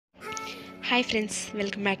Hi friends,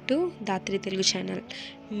 welcome back to Dhatri Telugu channel.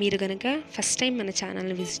 మీరు కనుక first time మన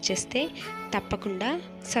ఛానల్ని విజిట్ చేస్తే తప్పకుండా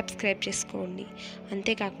సబ్స్క్రైబ్ చేసుకోండి.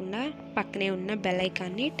 అంతేకాకుండా పక్కనే ఉన్న బెల్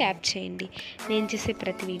ఐకాన్ని ట్యాప్ చేయండి. నేను చేసే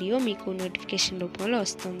ప్రతి వీడియో మీకు నోటిఫికేషన్ రూపంలో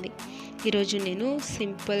వస్తుంది. ఈరోజు నేను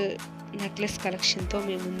సింపుల్ నెక్లెస్ కలెక్షన్తో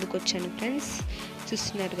మీ ముందుకు వచ్చాను ఫ్రెండ్స్.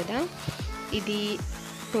 చూస్తున్నారు కదా, ఇది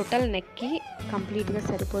టోటల్ నెక్కి కంప్లీట్గా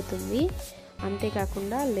సరిపోతుంది.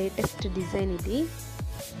 అంతేకాకుండా లేటెస్ట్ డిజైన్ ఇది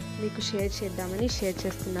మీకు షేర్ చేద్దామని షేర్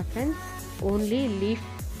చేస్తున్నా ఫ్రెండ్స్. ఓన్లీ లీఫ్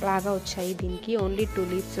లాగా వచ్చాయి, దీనికి ఓన్లీ 2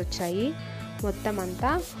 లీవ్స్ వచ్చాయి. మొత్తం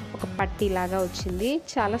అంతా ఒక పట్టీ లాగా వచ్చింది.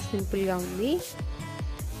 చాలా సింపుల్గా ఉంది.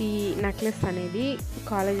 ఈ నెక్లెస్ అనేది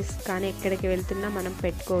కాలేజెస్ కానీ ఎక్కడికి వెళ్తున్నా మనం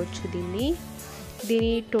పెట్టుకోవచ్చు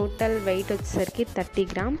దీని టోటల్ వెయిట్ వచ్చేసరికి 30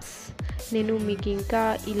 గ్రామ్స్. నేను మీకు ఇంకా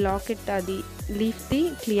ఈ లాకెట్ అది లీఫ్ది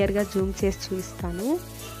క్లియర్గా జూమ్ చేసి చూపిస్తాను.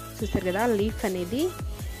 చూస్తారు కదా, లీఫ్ అనేది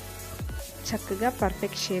చక్కగా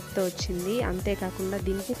పర్ఫెక్ట్ షేప్తో వచ్చింది. అంతేకాకుండా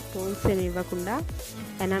దీనికి స్టోన్స్ ఏమి ఇవ్వకుండా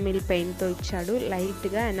ఎనామిల్ పెయింట్తో ఇచ్చాడు.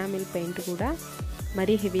 లైట్గా ఎనామిల్ పెయింట్ కూడా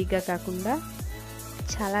మరీ హెవీగా కాకుండా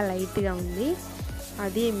చాలా లైట్గా ఉంది.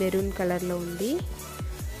 అది మెరూన్ కలర్లో ఉంది.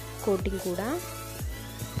 కోటింగ్ కూడా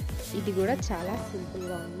ఇది కూడా చాలా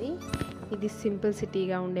సింపుల్గా ఉంది. ఇది సింపుల్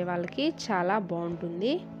సిటీగా ఉండే వాళ్ళకి చాలా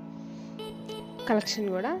బాగుంటుంది. కలెక్షన్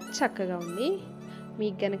కూడా చక్కగా ఉంది.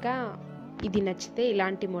 మీకు కనుక ఇది నచ్చితే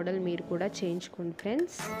ఇలాంటి మోడల్ మీరు కూడా చేయించుకోండి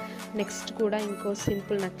ఫ్రెండ్స్. నెక్స్ట్ కూడా ఇంకో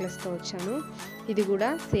సింపుల్ నెక్లెస్తో వచ్చాను. ఇది కూడా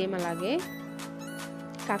సేమ్ అలాగే,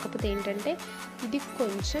 కాకపోతే ఏంటంటే ఇది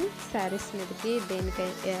కొంచెం శారీస్ మీదకి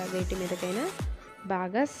వేటి మీదకైనా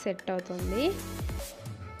బాగా సెట్ అవుతుంది.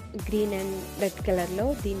 గ్రీన్ అండ్ రెడ్ కలర్లో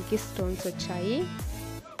దీనికి స్టోన్స్ వచ్చాయి,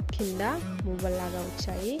 కింద మువ్వల్లాగా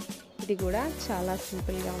వచ్చాయి. ఇది కూడా చాలా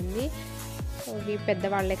సింపుల్గా ఉంది. ఇవి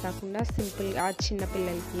పెద్దవాళ్ళే కాకుండా సింపుల్గా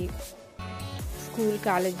చిన్నపిల్లలకి, స్కూల్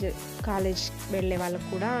కాలేజ్ వెళ్ళే వాళ్ళకు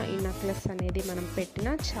కూడా ఈ నెక్లెస్ అనేది మనం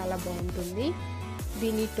పెట్టినా చాలా బాగుంటుంది.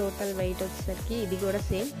 దీని టోటల్ వెయిట్ వచ్చేసరికి ఇది కూడా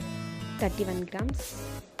సేమ్ 31 గ్రామ్స్.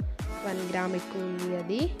 1 గ్రామ్ ఎక్కువ ఉంది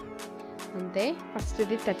అది అంతే. ఫస్ట్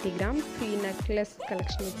ఇది 30 గ్రామ్స్. ఈ నెక్లెస్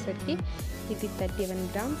కలెక్షన్ వచ్చేసరికి ఇది 31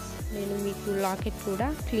 గ్రామ్స్. నేను మీకు లాకెట్ కూడా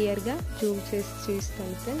క్లియర్గా జూమ్ చేసి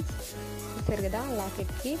చూపిస్తాను ఫ్రెండ్స్. చూస్తారు కదా,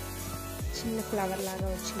 లాకెట్కి చిన్న ఫ్లవర్ లాగా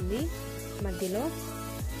వచ్చింది. మధ్యలో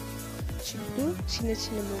చుట్టూ చిన్న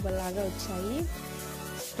చిన్న మూగలాగా వచ్చాయి.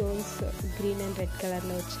 స్టోన్స్ గ్రీన్ అండ్ రెడ్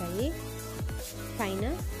కలర్లో వచ్చాయి. పైన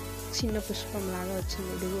చిన్న పుష్పం లాగా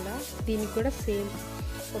వచ్చింది. ఇది కూడా దీనికి కూడా సేమ్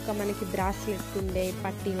ఒక మనకి బ్రాస్లెట్ ఉండే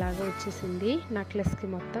పట్టీ లాగా వచ్చేసింది నెక్లెస్కి.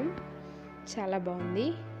 మొత్తం చాలా బాగుంది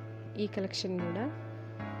ఈ కలెక్షన్ కూడా.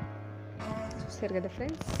 చూసారు కదా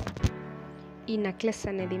ఫ్రెండ్స్, ఈ నెక్లెస్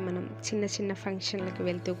అనేది మనం చిన్న చిన్న ఫంక్షన్లకు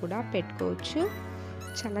వెళ్తూ కూడా పెట్టుకోవచ్చు.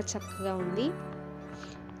 చాలా చక్కగా ఉంది,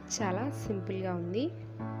 చాలా సింపుల్గా ఉంది.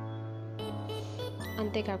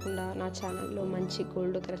 అంతేకాకుండా నా ఛానల్లో మంచి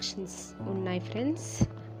గోల్డ్ కలెక్షన్స్ ఉన్నాయి ఫ్రెండ్స్,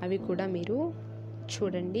 అవి కూడా మీరు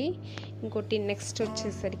చూడండి. ఇంకోటి నెక్స్ట్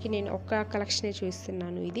వచ్చేసరికి నేను ఒక కలెక్షనే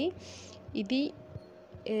చూస్తున్నాను. ఇది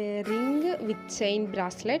ring with chain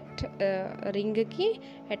bracelet, రింగ్కి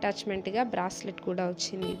అటాచ్మెంట్గా bracelet కూడా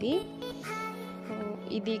వచ్చింది.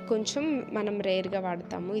 ఇది కొంచెం మనం రేర్గా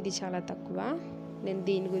వాడతాము, ఇది చాలా తక్కువ. నేను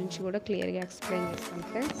దీని గురించి కూడా క్లియర్గా ఎక్స్ప్లెయిన్ చేస్తాను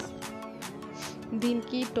ఫ్రెండ్స్.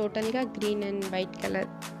 దీనికి టోటల్గా గ్రీన్ అండ్ వైట్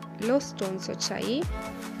కలర్లో స్టోన్స్ వచ్చాయి.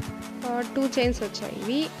 2 చైన్స్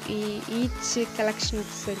వచ్చాయి. ఈచ్ కలెక్షన్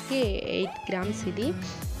వచ్చేసరికి 8 గ్రామ్స్. ఇది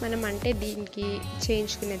మనం అంటే దీనికి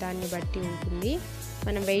చేయించుకునే దాన్ని బట్టి ఉంటుంది.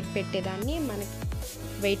 మనం వెయిట్ పెట్టేదాన్ని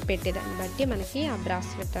బట్టి మనకి ఆ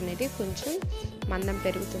బ్రాస్లెట్ అనేది కొంచెం మందం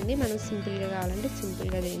పెరుగుతుంది. మనం సింపుల్గా కావాలంటే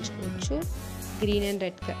సింపుల్గా చేయించుకోవచ్చు. Green and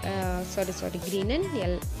green and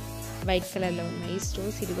white కలర్లో ఉన్నాయి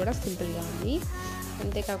స్టోన్స్. ఇది కూడా సింపుల్గా ఉంది.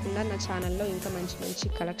 అంతేకాకుండా నా ఛానల్లో ఇంకా మంచి మంచి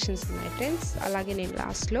కలెక్షన్స్ ఉన్నాయి ఫ్రెండ్స్. అలాగే నేను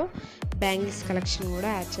లాస్ట్లో బ్యాంగిల్స్ కలెక్షన్ కూడా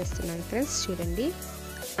యాడ్ చేస్తున్నాను ఫ్రెండ్స్, చూడండి.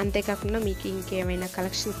 అంతేకాకుండా మీకు ఇంకేమైనా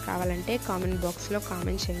కలెక్షన్స్ కావాలంటే కామెంట్ బాక్స్లో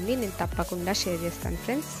కామెంట్ చేయండి, నేను తప్పకుండా షేర్ చేస్తాను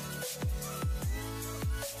ఫ్రెండ్స్.